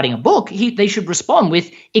possibility of writing a book, they should respond with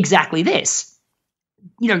exactly this.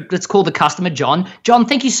 Let's call the customer John. John,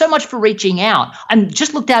 thank you so much for reaching out. I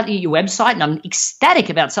just looked out at your website and I'm ecstatic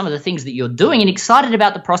about some of the things that you're doing and excited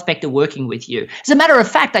about the prospect of working with you. As a matter of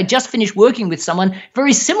fact, I just finished working with someone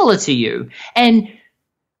very similar to you. And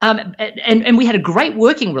we had a great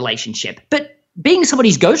working relationship. But being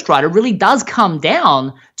somebody's ghostwriter really does come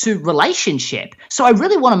down to relationship. So I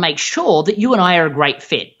really want to make sure that you and I are a great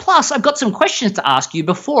fit. Plus, I've got some questions to ask you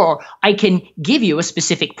before I can give you a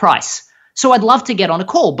specific price. So I'd love to get on a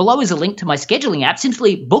call. Below is a link to my scheduling app.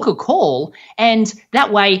 Simply book a call, and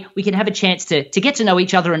that way we can have a chance to get to know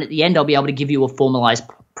each other, and at the end I'll be able to give you a formalized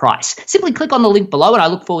price. Simply click on the link below, and I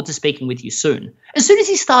look forward to speaking with you soon. As soon as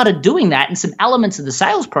he started doing that and some elements of the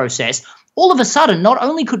sales process, all of a sudden, not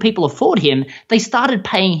only could people afford him, they started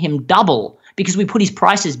paying him double because we put his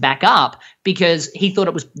prices back up because he thought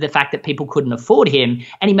it was the fact that people couldn't afford him,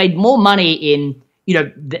 and he made more money in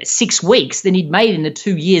 6 weeks than he'd made in the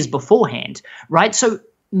 2 years beforehand, right? So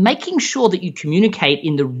making sure that you communicate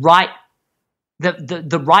in the right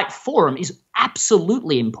forum is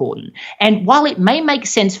absolutely important. And while it may make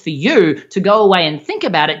sense for you to go away and think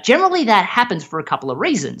about it, generally that happens for a couple of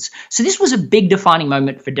reasons. So this was a big defining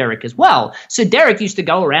moment for Derek as well. So Derek used to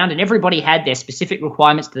go around and everybody had their specific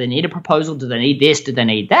requirements. Do they need a proposal? Do they need this? Do they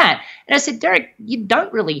need that? And I said, Derek, you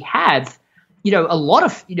don't really have a lot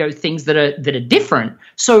of, things that are different.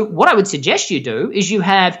 So what I would suggest you do is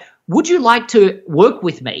would you like to work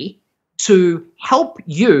with me to help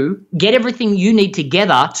you get everything you need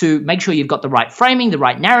together to make sure you've got the right framing, the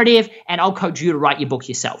right narrative, and I'll coach you to write your book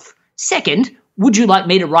yourself. Second, would you like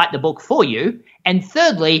me to write the book for you? And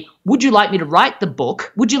thirdly, would you like me to write the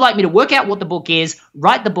book? Would you like me to work out what the book is,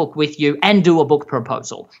 write the book with you, and do a book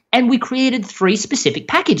proposal? And we created 3 specific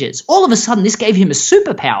packages. All of a sudden, this gave him a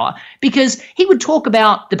superpower because he would talk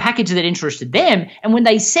about the package that interested them. And when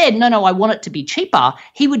they said, no, I want it to be cheaper,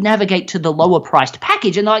 he would navigate to the lower priced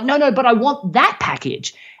package. And they're like, no, but I want that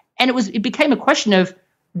package. And it became a question of,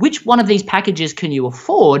 which one of these packages can you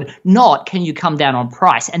afford, not can you come down on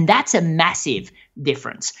price? And that's a massive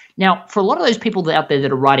difference. Now, for a lot of those people out there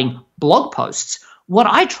that are writing blog posts, what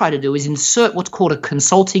I try to do is insert what's called a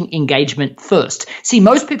consulting engagement first. See,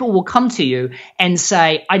 most people will come to you and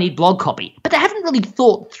say, I need blog copy, but they haven't really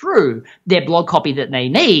thought through their blog copy that they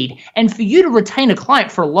need. And for you to retain a client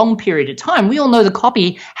for a long period of time, we all know the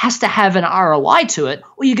copy has to have an ROI to it,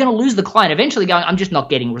 or you're going to lose the client eventually going, I'm just not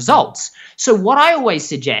getting results. So what I always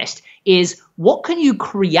suggest is, what can you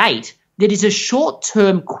create that is a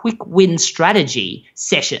short-term quick win strategy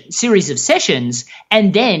series of sessions,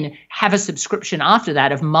 and then have a subscription after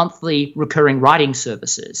that of monthly recurring writing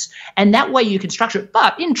services. And that way you can structure it.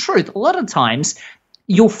 But in truth, a lot of times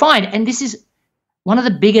you'll find, and this is one of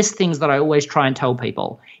the biggest things that I always try and tell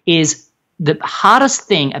people, is the hardest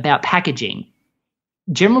thing about packaging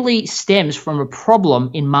generally stems from a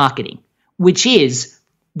problem in marketing, which is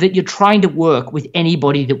that you're trying to work with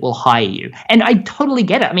anybody that will hire you. And I totally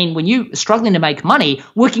get it. I mean, when you're struggling to make money,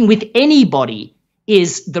 working with anybody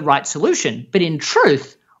is the right solution. But in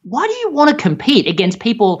truth, why do you want to compete against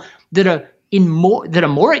people that are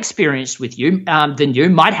more experienced with you than you,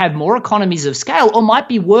 might have more economies of scale, or might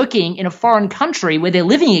be working in a foreign country where their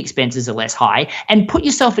living expenses are less high, and put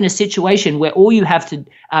yourself in a situation where all you have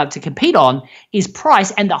to compete on is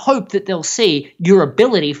price, and the hope that they'll see your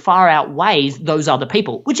ability far outweighs those other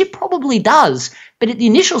people, which it probably does. But at the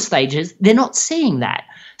initial stages, they're not seeing that.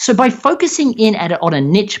 So by focusing in on a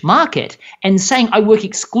niche market and saying, I work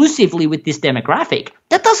exclusively with this demographic,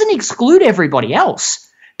 that doesn't exclude everybody else.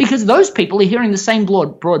 Because those people are hearing the same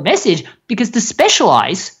broad message, because to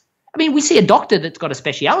specialize, I mean, we see a doctor that's got a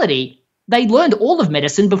speciality. They learned all of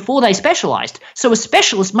medicine before they specialized. So a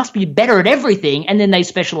specialist must be better at everything, and then they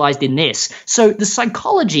specialized in this. So the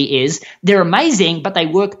psychology is they're amazing, but they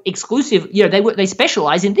work exclusive, they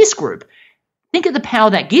specialize in this group. Think of the power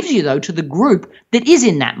that gives you, though, to the group that is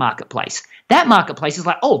in that marketplace. That marketplace is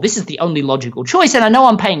like, oh, this is the only logical choice, and I know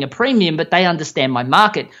I'm paying a premium, but they understand my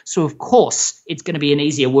market, so of course it's going to be an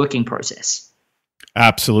easier working process.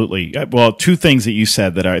 Absolutely. Well, two things that you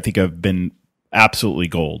said that I think have been absolutely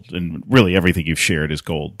gold, and really everything you've shared is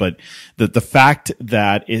gold, but the fact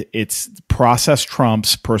that it's process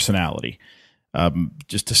trumps personality,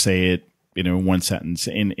 just to say it in one sentence.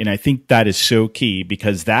 And I think that is so key,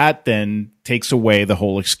 because that then takes away the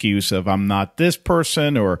whole excuse of I'm not this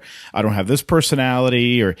person, or I don't have this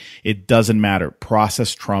personality, or it doesn't matter.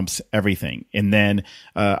 Process trumps everything. And then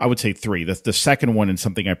I would say three. The second one, and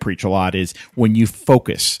something I preach a lot, is when you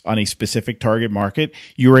focus on a specific target market,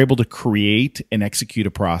 you're able to create and execute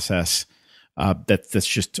a process that's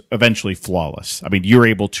just eventually flawless. I mean, you're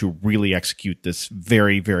able to really execute this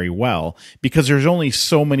very, very well, because there's only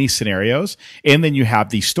so many scenarios, and then you have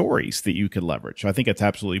these stories that you could leverage. So I think it's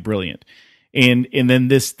absolutely brilliant. And then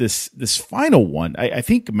this final one, I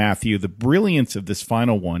think, Matthew, the brilliance of this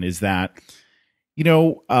final one is that,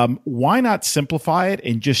 why not simplify it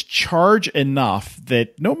and just charge enough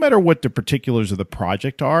that no matter what the particulars of the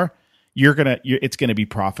project are, it's gonna be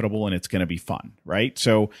profitable and it's gonna be fun, right?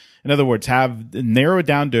 So, in other words, narrow it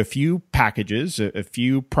down to a few packages, a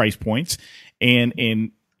few price points,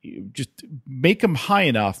 and just make them high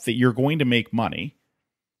enough that you're going to make money.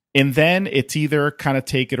 And then it's either kind of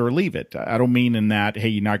take it or leave it. I don't mean in that, hey,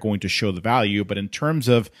 you're not going to show the value, but in terms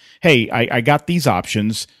of, hey, I got these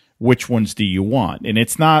options. Which ones do you want? And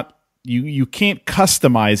it's not, you can't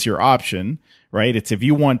customize your option, right? It's if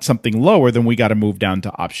you want something lower, then we got to move down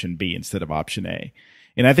to option B instead of option A.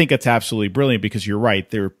 And I think that's absolutely brilliant, because you're right.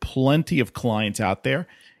 There are plenty of clients out there,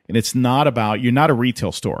 and it's not about, you're not a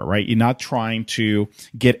retail store, right? You're not trying to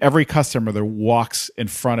get every customer that walks in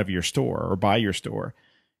front of your store or by your store.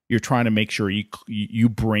 You're trying to make sure you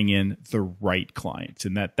bring in the right clients.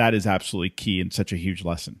 And that is absolutely key, and such a huge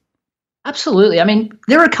lesson. Absolutely. I mean,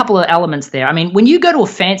 there are a couple of elements there. I mean, when you go to a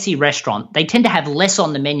fancy restaurant, they tend to have less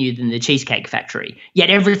on the menu than the Cheesecake Factory,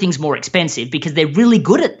 yet everything's more expensive because they're really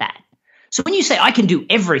good at that. So when you say, I can do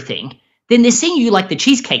everything, then they're seeing you like the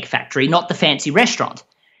Cheesecake Factory, not the fancy restaurant.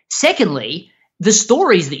 Secondly, the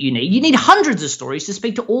stories that you need hundreds of stories to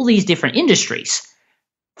speak to all these different industries.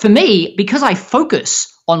 For me, because I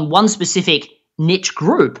focus on one specific niche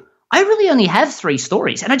group, I really only have 3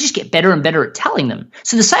 stories, and I just get better and better at telling them.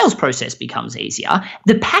 So the sales process becomes easier.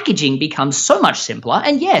 The packaging becomes so much simpler.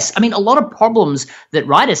 And yes, I mean, a lot of problems that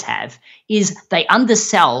writers have is they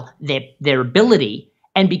undersell their ability.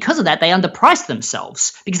 And because of that, they underprice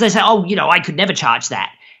themselves, because they say, oh, I could never charge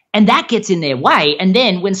that. And that gets in their way. And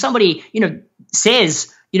then when somebody,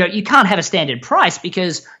 says, you can't have a standard price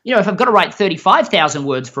because, if I've got to write 35,000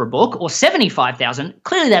 words for a book or 75,000,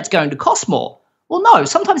 clearly that's going to cost more. Well, no,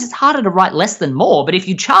 sometimes it's harder to write less than more, but if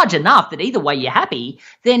you charge enough that either way you're happy,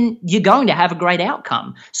 then you're going to have a great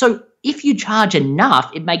outcome. So if you charge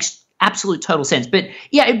enough, it makes absolute total sense. But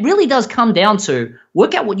yeah, it really does come down to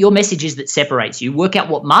work out what your message is that separates you, work out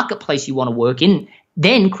what marketplace you want to work in,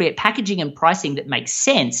 then create packaging and pricing that makes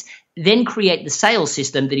sense, then create the sales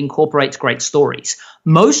system that incorporates great stories.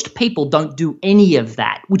 Most people don't do any of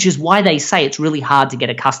that, which is why they say it's really hard to get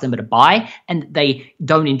a customer to buy and they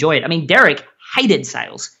don't enjoy it. I mean, Derek hated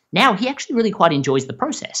sales. Now he actually really quite enjoys the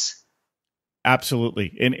process. Absolutely.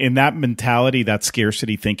 In that mentality, that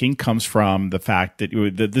scarcity thinking comes from the fact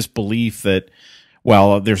that this belief that,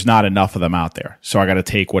 well, there's not enough of them out there, so I got to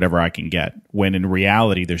take whatever I can get. When in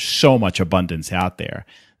reality, there's so much abundance out there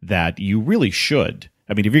that you really should.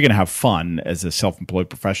 I mean, if you're going to have fun as a self-employed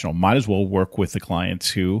professional, might as well work with the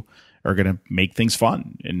clients who are going to make things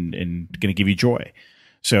fun and going to give you joy.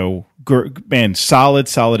 So, man,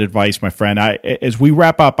 solid advice, my friend. As we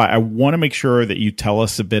wrap up, I want to make sure that you tell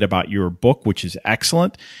us a bit about your book, which is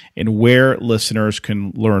excellent, and where listeners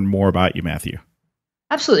can learn more about you, Matthew.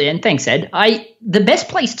 Absolutely. And thanks, Ed. The best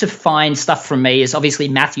place to find stuff from me is obviously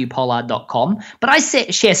MatthewPollard.com, but I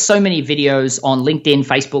share so many videos on LinkedIn,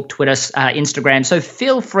 Facebook, Twitter, Instagram. So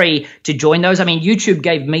feel free to join those. I mean, YouTube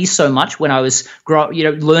gave me so much when I was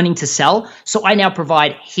learning to sell. So I now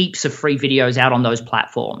provide heaps of free videos out on those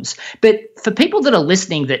platforms. But for people that are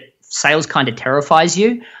listening that sales kind of terrifies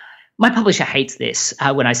you, my publisher hates this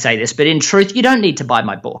when I say this, but in truth, you don't need to buy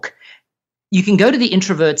my book. You can go to the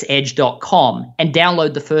introvertsedge.com and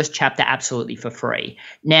download the first chapter absolutely for free.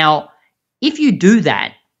 Now, if you do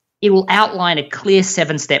that, it will outline a clear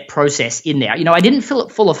 7-step process in there. I didn't fill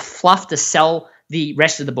it full of fluff to sell the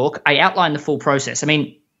rest of the book. I outlined the full process. I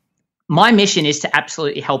mean, my mission is to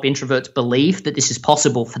absolutely help introverts believe that this is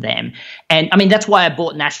possible for them. And I mean, that's why I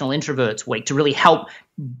bought National Introverts Week, to really help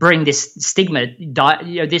bring this stigma,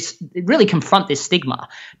 really confront this stigma.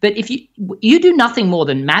 But if you do nothing more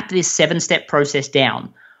than map this 7-step process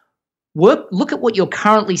down, look at what you're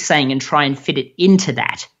currently saying and try and fit it into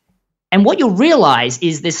that. And what you'll realize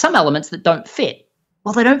is there's some elements that don't fit.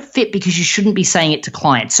 Well, they don't fit because you shouldn't be saying it to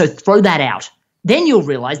clients. So throw that out. Then you'll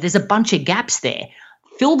realize there's a bunch of gaps there.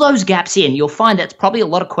 Fill those gaps in. You'll find that's probably a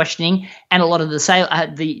lot of questioning and a lot of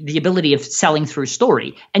the ability of selling through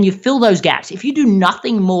story. And you fill those gaps. If you do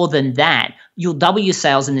nothing more than that, you'll double your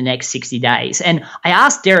sales in the next 60 days. And I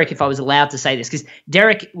asked Derek if I was allowed to say this, because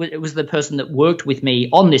Derek was the person that worked with me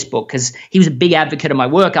on this book, because he was a big advocate of my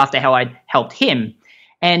work after how I'd helped him.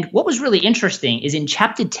 And what was really interesting is in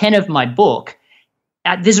chapter 10 of my book,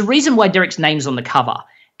 there's a reason why Derek's name's on the cover.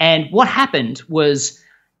 And what happened was,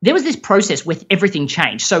 there was this process where everything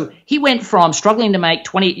changed. So he went from struggling to make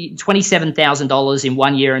 $27,000 in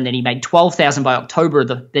 1 year, and then he made $12,000 by October of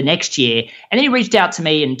the next year. And then he reached out to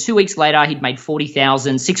me, and 2 weeks later, he'd made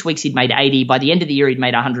 $40,000. 6 weeks, he'd made $80,000. By the end of the year, he'd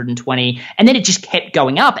made $120,000. And then it just kept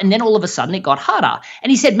going up. And then all of a sudden, it got harder. And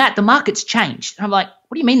he said, Matt, the market's changed. And I'm like,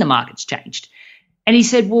 what do you mean the market's changed? And he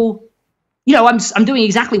said, well, I'm doing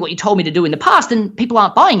exactly what you told me to do in the past, and people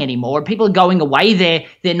aren't buying anymore. People are going away.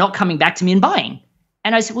 They're not coming back to me and buying.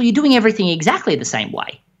 And I said, well, you're doing everything exactly the same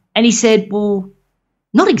way. And he said, well,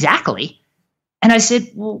 not exactly. And I said,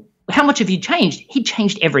 well, how much have you changed? He'd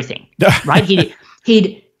changed everything, right?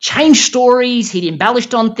 He'd changed stories, he'd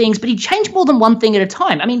embellished on things, but he'd changed more than one thing at a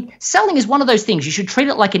time. I mean, selling is one of those things. You should treat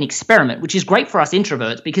it like an experiment, which is great for us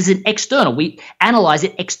introverts because it's external. We analyze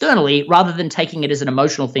it externally rather than taking it as an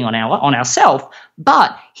emotional thing on ourselves.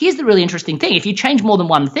 But here's the really interesting thing. If you change more than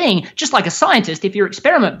one thing, just like a scientist, if your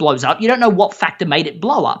experiment blows up, you don't know what factor made it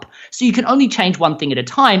blow up. So you can only change one thing at a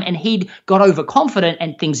time, and he'd got overconfident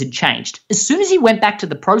and things had changed. As soon as he went back to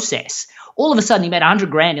the process, all of a sudden he made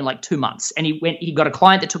 $100,000 in like 2 months, and he got a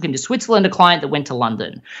client that took him to Switzerland, a client that went to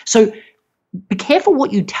London. So be careful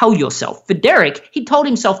what you tell yourself. For Derek, he told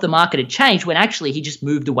himself the market had changed when actually he just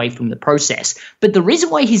moved away from the process. But the reason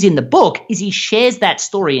why he's in the book is he shares that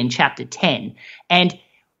story in chapter 10. And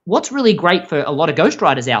what's really great for a lot of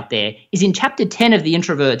ghostwriters out there is in chapter 10 of The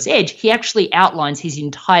Introvert's Edge, he actually outlines his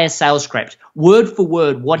entire sales script, word for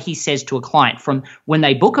word, what he says to a client from when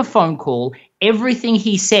they book a phone call, everything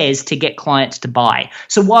he says to get clients to buy.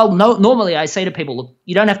 So while normally I say to people, look,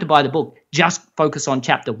 you don't have to buy the book, just focus on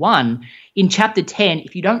chapter 1. In chapter 10,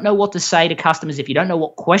 if you don't know what to say to customers, if you don't know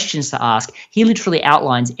what questions to ask, he literally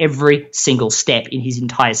outlines every single step in his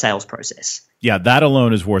entire sales process. Yeah, that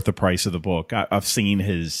alone is worth the price of the book. I've seen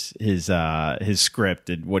his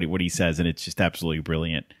script and what he says, and it's just absolutely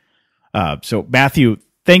brilliant. So Matthew,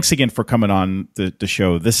 thanks again for coming on the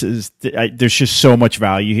show. There's just so much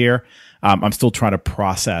value here. I'm still trying to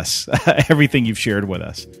process everything you've shared with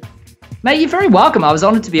us. Mate, you're very welcome. I was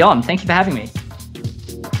honored to be on. Thank you for having me.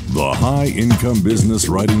 The High Income Business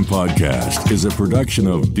Writing Podcast is a production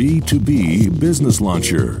of B2B Business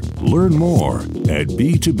Launcher. Learn more at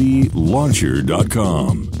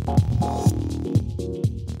b2blauncher.com.